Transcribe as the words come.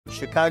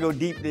Chicago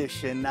deep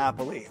dish in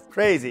Napoli.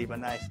 Crazy, but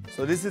nice.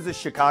 So this is a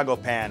Chicago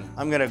pan.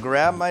 I'm gonna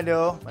grab my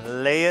dough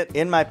and lay it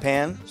in my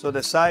pan so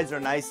the sides are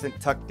nice and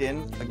tucked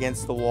in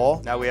against the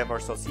wall. Now we have our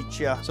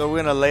salsiccia. So we're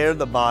gonna layer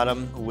the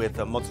bottom with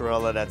a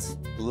mozzarella that's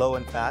low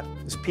in fat.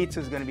 This pizza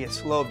is gonna be a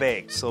slow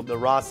bake, so the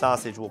raw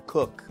sausage will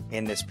cook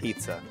in this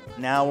pizza.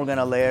 Now we're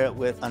gonna layer it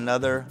with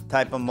another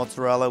type of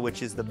mozzarella,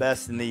 which is the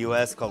best in the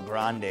US, called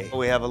Grande.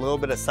 We have a little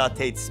bit of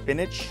sauteed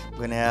spinach.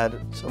 We're gonna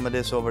add some of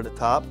this over the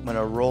top. I'm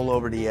gonna roll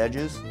over the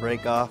edges,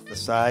 break off the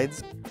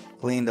sides,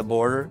 clean the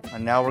border.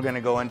 And now we're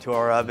gonna go into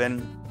our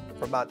oven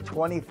for about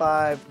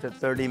 25 to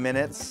 30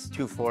 minutes,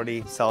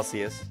 240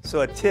 Celsius.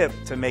 So a tip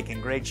to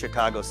making great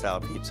Chicago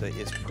style pizza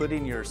is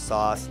putting your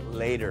sauce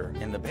later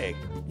in the bake.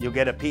 You'll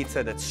get a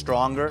pizza that's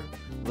stronger,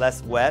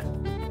 less wet.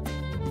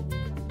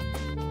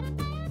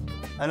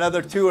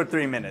 Another 2 or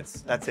 3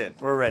 minutes, that's it,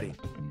 we're ready.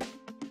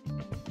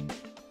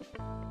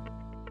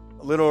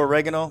 A little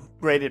oregano,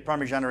 grated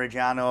Parmigiano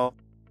Reggiano,